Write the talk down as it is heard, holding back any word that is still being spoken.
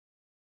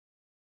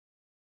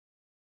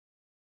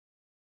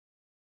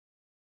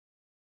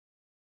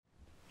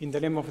In the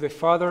name of the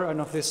Father,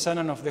 and of the Son,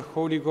 and of the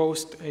Holy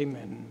Ghost,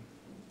 amen.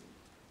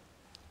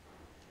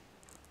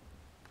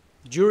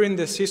 During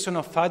the season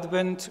of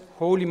Advent,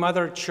 Holy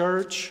Mother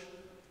Church,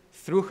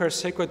 through her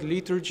sacred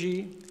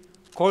liturgy,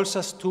 calls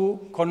us to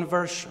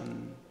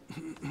conversion.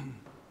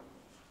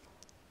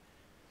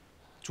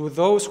 To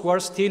those who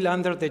are still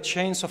under the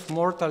chains of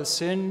mortal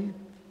sin,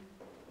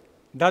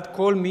 that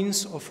call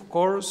means, of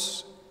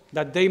course,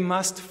 that they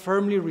must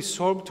firmly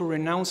resolve to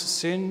renounce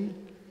sin,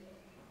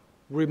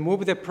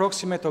 remove the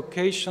proximate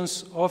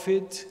occasions of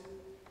it,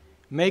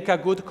 make a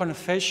good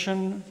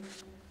confession,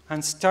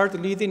 and start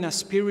leading a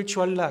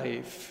spiritual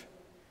life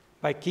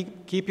by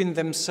keeping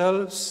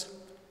themselves,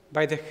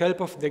 by the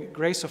help of the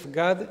grace of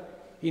God,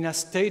 in a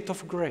state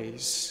of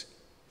grace,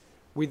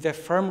 with the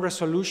firm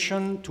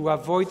resolution to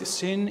avoid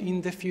sin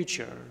in the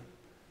future.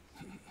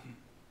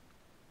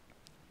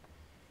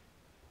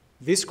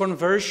 This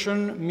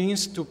conversion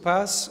means to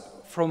pass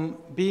from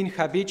being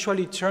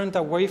habitually turned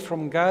away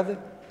from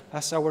God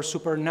as our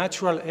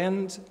supernatural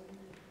end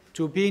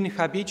to being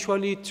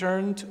habitually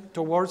turned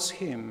towards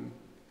Him,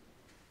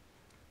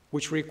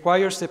 which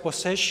requires the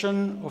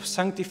possession of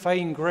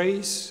sanctifying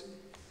grace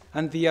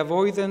and the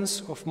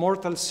avoidance of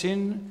mortal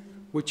sin,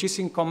 which is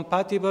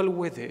incompatible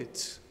with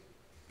it.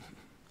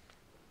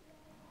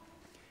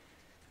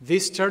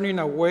 This turning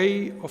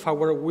away of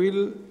our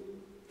will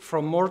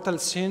from mortal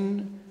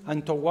sin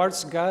and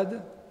towards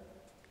God,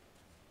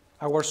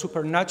 our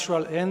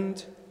supernatural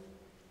end,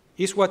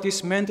 is what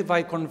is meant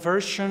by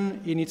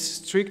conversion in its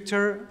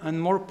stricter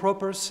and more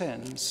proper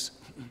sense.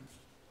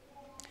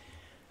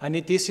 And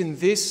it is in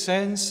this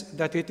sense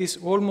that it is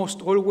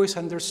almost always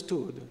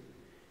understood,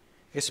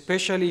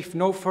 especially if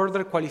no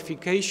further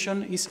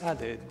qualification is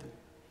added.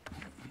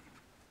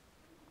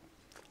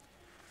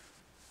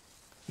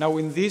 Now,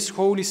 in this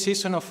holy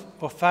season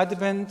of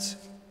Advent,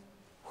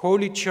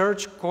 Holy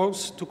Church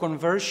calls to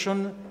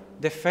conversion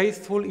the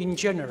faithful in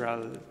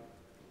general.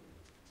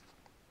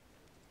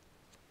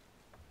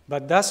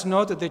 But does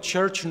not the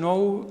Church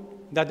know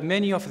that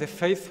many of the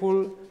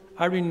faithful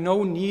are in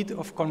no need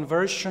of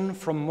conversion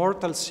from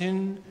mortal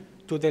sin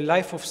to the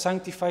life of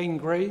sanctifying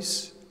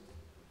grace?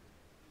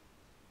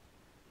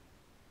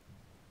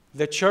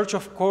 The Church,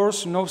 of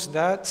course, knows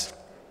that,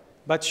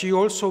 but she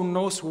also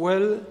knows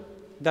well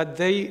that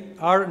they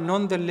are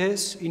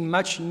nonetheless in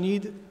much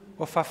need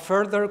of a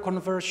further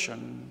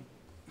conversion.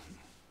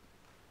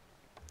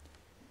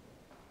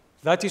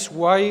 That is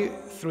why,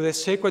 through the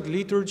sacred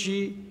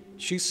liturgy,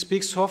 she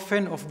speaks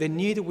often of the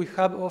need we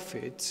have of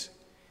it,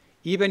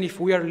 even if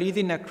we are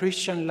leading a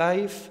Christian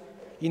life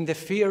in the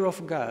fear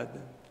of God.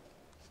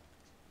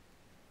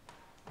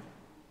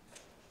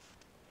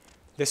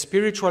 The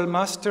spiritual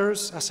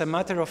masters, as a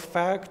matter of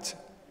fact,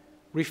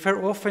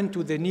 refer often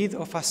to the need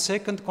of a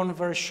second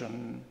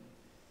conversion,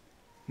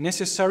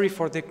 necessary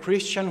for the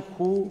Christian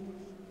who,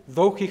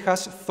 though he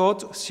has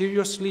thought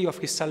seriously of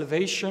his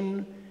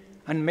salvation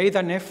and made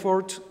an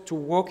effort to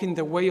walk in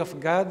the way of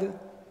God,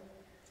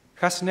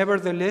 has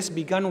nevertheless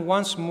begun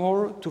once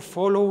more to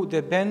follow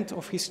the bent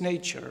of his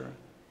nature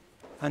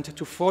and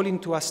to fall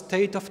into a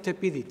state of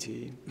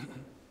tepidity,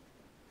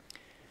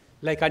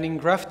 like an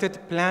engrafted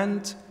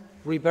plant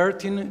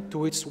reverting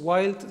to its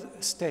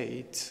wild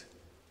state.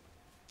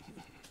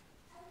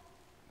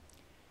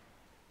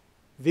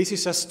 This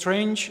is a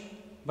strange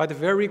but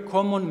very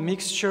common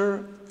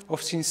mixture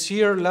of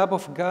sincere love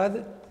of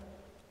God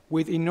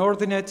with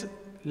inordinate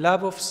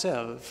love of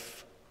self.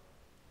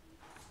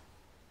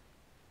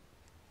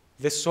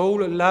 The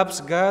soul loves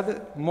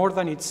God more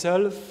than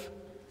itself,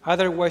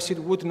 otherwise it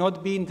would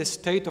not be in the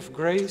state of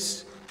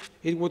grace,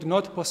 it would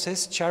not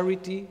possess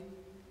charity,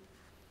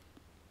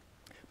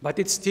 but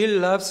it still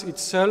loves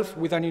itself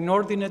with an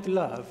inordinate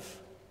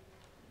love.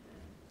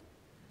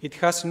 It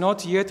has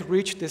not yet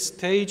reached the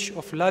stage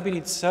of loving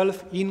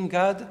itself in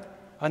God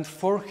and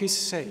for His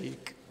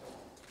sake.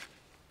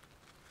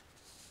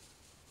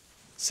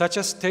 Such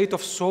a state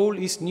of soul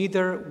is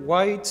neither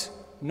white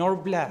nor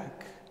black.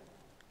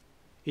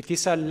 It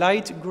is a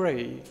light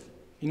gray,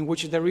 in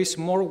which there is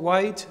more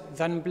white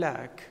than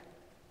black.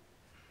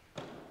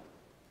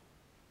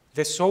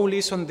 The soul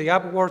is on the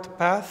upward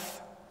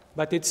path,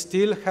 but it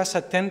still has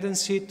a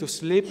tendency to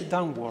slip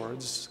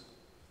downwards.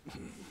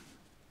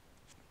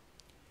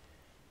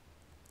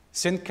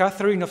 Saint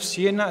Catherine of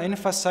Siena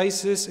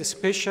emphasizes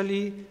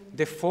especially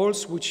the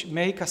faults which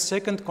make a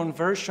second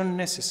conversion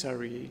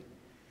necessary,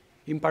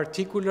 in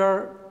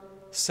particular,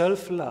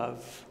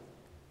 self-love.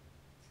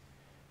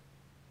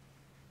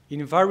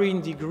 In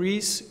varying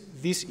degrees,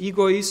 this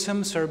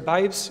egoism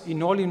survives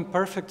in all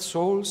imperfect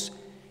souls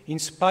in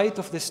spite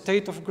of the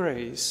state of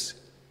grace,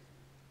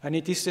 and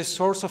it is the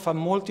source of a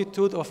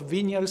multitude of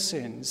venial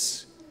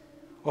sins,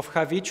 of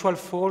habitual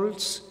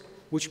faults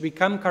which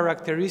become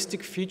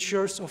characteristic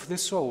features of the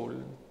soul,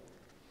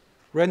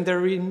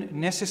 rendering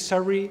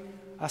necessary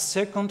a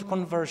second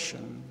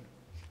conversion.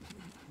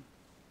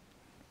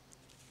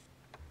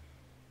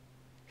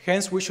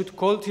 Hence, we should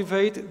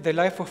cultivate the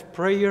life of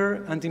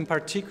prayer, and in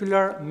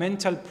particular,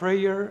 mental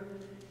prayer,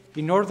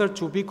 in order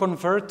to be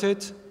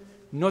converted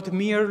not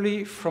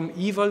merely from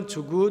evil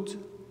to good,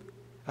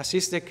 as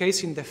is the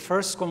case in the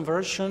first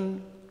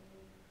conversion,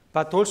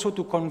 but also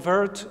to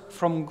convert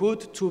from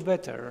good to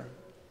better,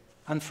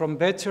 and from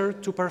better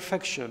to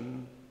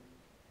perfection,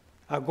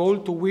 a goal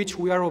to which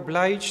we are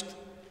obliged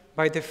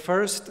by the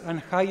first and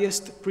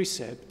highest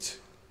precept: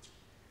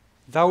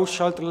 Thou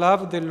shalt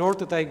love the Lord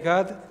thy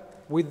God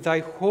with thy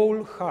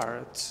whole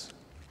heart.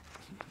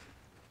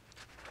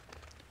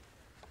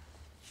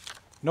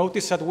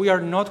 Notice that we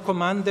are not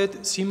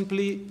commanded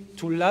simply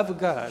to love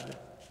God,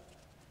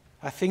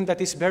 a thing that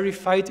is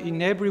verified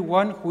in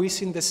everyone who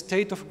is in the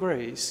state of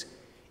grace,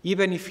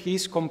 even if he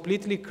is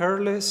completely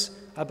careless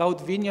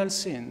about venial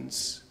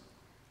sins.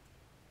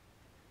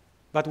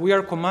 But we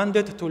are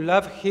commanded to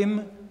love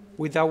him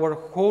with our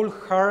whole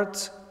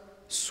heart,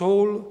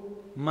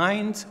 soul,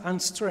 mind,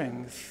 and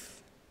strength.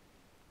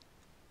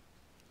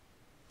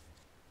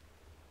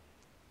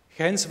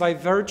 Hence, by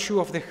virtue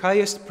of the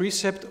highest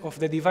precept of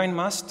the Divine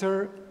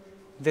Master,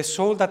 the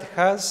soul that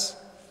has,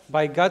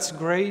 by God's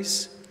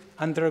grace,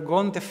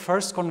 undergone the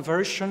first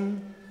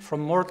conversion from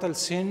mortal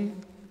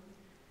sin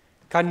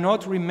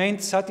cannot remain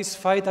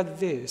satisfied at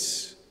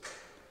this,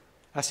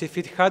 as if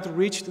it had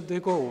reached the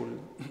goal.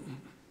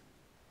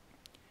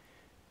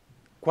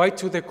 Quite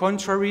to the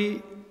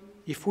contrary,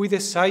 if we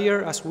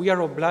desire, as we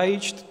are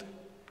obliged,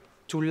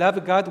 to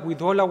love God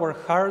with all our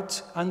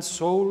heart and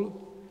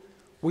soul,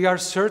 we are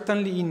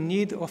certainly in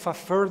need of a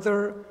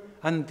further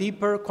and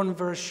deeper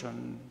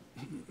conversion.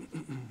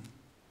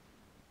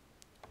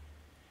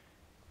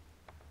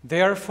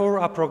 Therefore,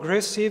 a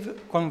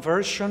progressive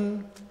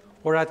conversion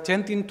or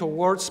attending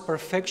towards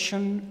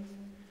perfection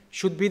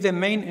should be the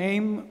main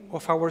aim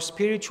of our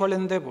spiritual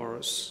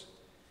endeavors,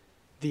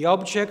 the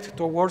object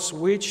towards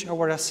which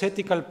our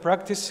ascetical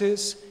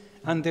practices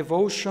and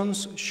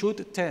devotions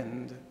should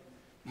tend.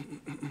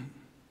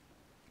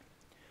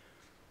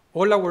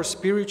 All our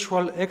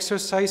spiritual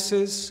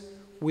exercises,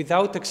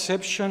 without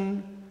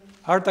exception,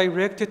 are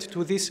directed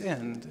to this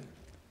end,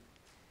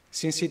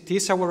 since it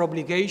is our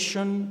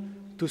obligation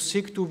to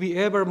seek to be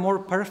ever more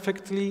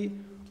perfectly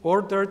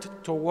ordered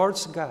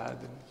towards God.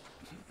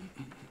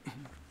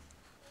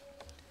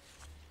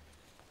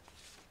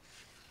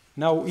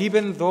 Now,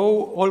 even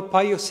though all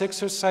pious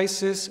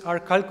exercises are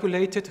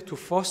calculated to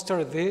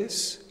foster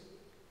this,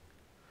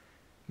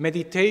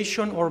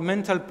 meditation or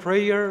mental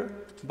prayer,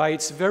 by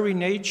its very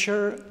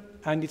nature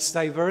and its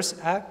diverse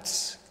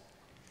acts,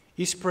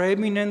 is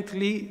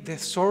preeminently the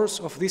source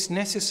of this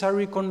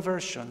necessary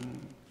conversion.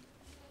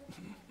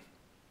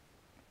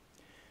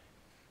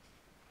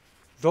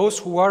 Those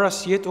who are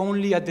as yet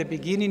only at the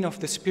beginning of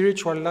the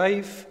spiritual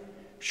life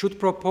should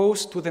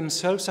propose to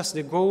themselves as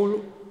the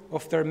goal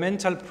of their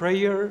mental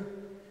prayer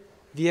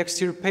the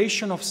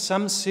extirpation of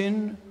some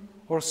sin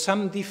or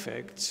some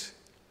defect,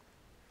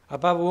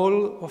 above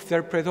all of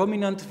their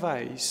predominant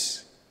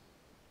vice,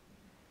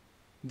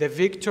 the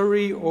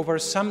victory over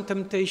some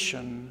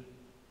temptation,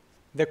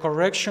 the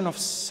correction of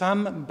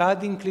some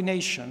bad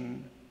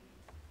inclination,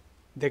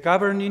 the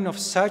governing of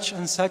such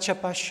and such a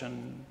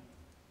passion.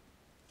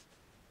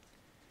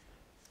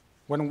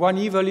 When one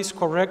evil is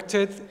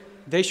corrected,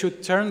 they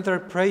should turn their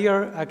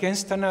prayer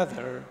against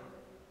another,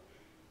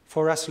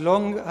 for as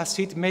long as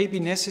it may be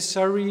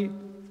necessary,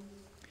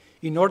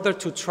 in order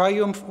to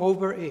triumph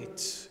over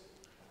it.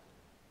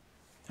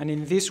 And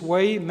in this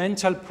way,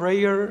 mental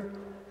prayer,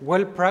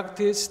 well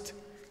practiced,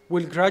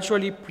 will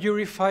gradually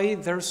purify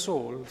their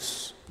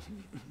souls.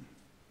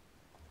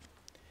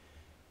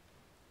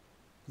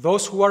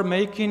 Those who are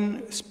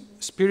making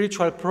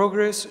spiritual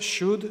progress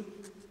should,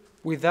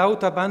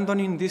 without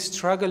abandoning this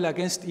struggle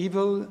against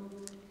evil,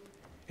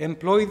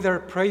 employ their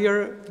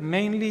prayer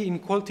mainly in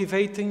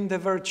cultivating the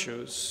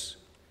virtues,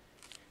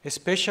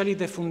 especially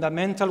the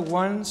fundamental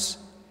ones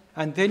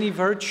and any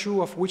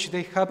virtue of which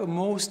they have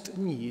most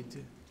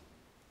need.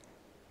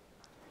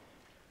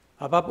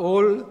 Above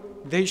all,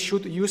 they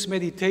should use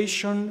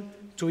meditation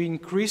to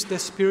increase the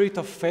spirit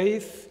of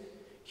faith,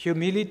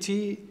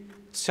 humility,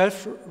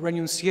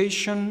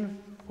 self-renunciation,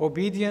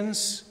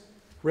 obedience,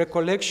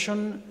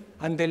 recollection,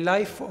 and the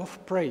life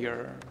of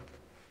prayer.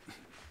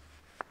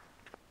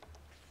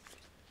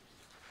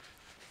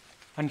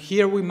 And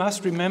here we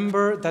must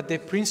remember that the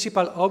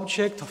principal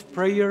object of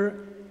prayer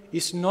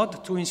is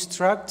not to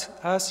instruct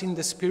us in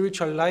the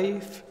spiritual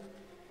life,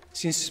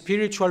 since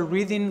spiritual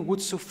reading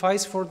would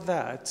suffice for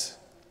that.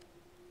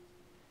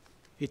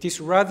 It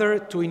is rather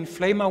to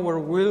inflame our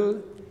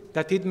will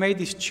that it may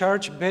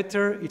discharge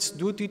better its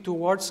duty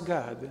towards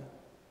God,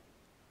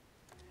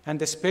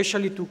 and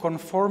especially to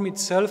conform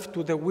itself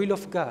to the will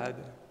of God,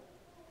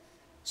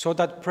 so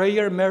that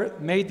prayer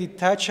may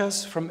detach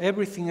us from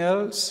everything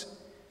else,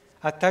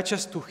 attach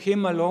us to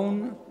Him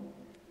alone,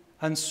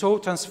 and so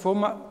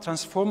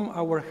transform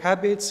our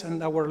habits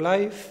and our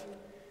life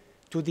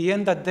to the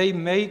end that they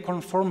may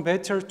conform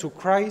better to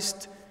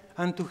Christ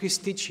and to His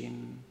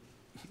teaching.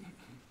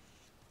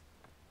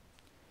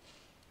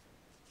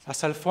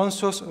 As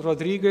Alfonso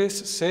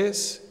Rodriguez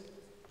says,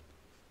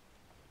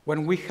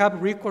 when we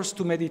have recourse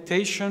to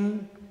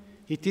meditation,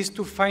 it is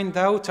to find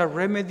out a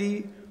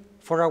remedy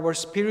for our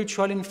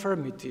spiritual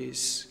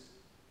infirmities,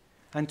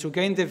 and to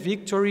gain the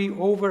victory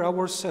over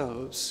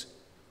ourselves,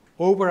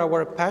 over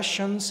our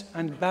passions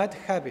and bad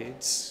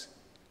habits.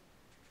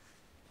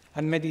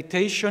 And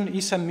meditation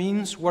is a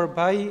means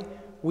whereby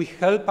we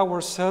help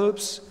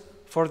ourselves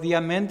for the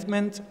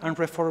amendment and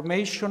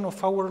reformation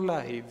of our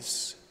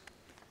lives.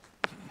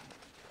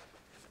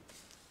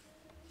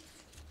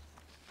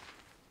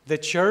 The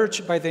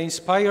Church, by the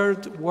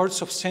inspired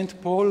words of St.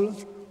 Paul,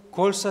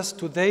 calls us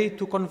today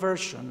to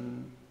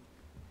conversion,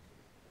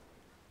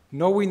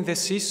 knowing the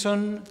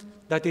season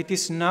that it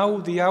is now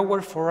the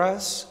hour for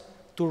us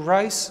to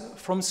rise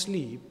from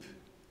sleep.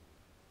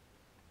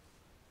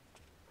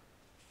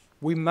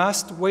 We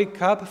must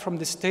wake up from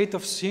the state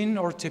of sin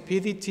or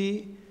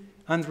tepidity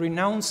and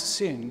renounce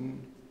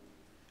sin,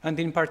 and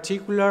in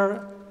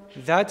particular,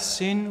 that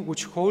sin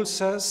which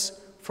holds us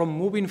from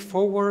moving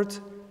forward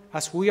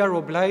as we are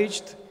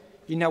obliged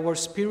in our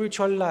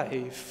spiritual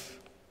life.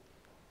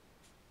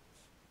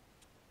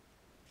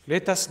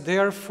 Let us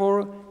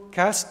therefore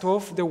cast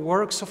off the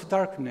works of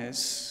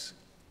darkness.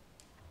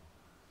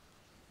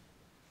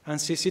 And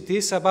since it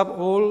is above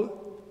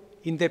all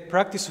in the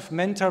practice of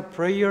mental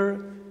prayer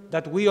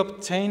that we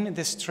obtain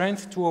the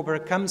strength to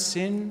overcome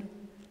sin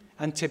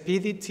and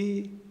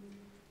tepidity,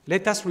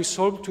 let us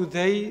resolve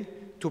today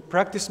to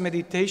practice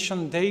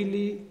meditation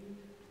daily,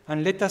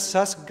 and let us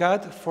ask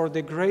God for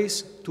the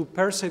grace to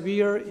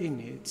persevere in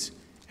it.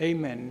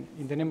 Amen.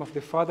 In the name of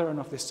the Father, and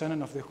of the Son,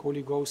 and of the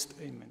Holy Ghost.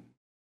 Amen.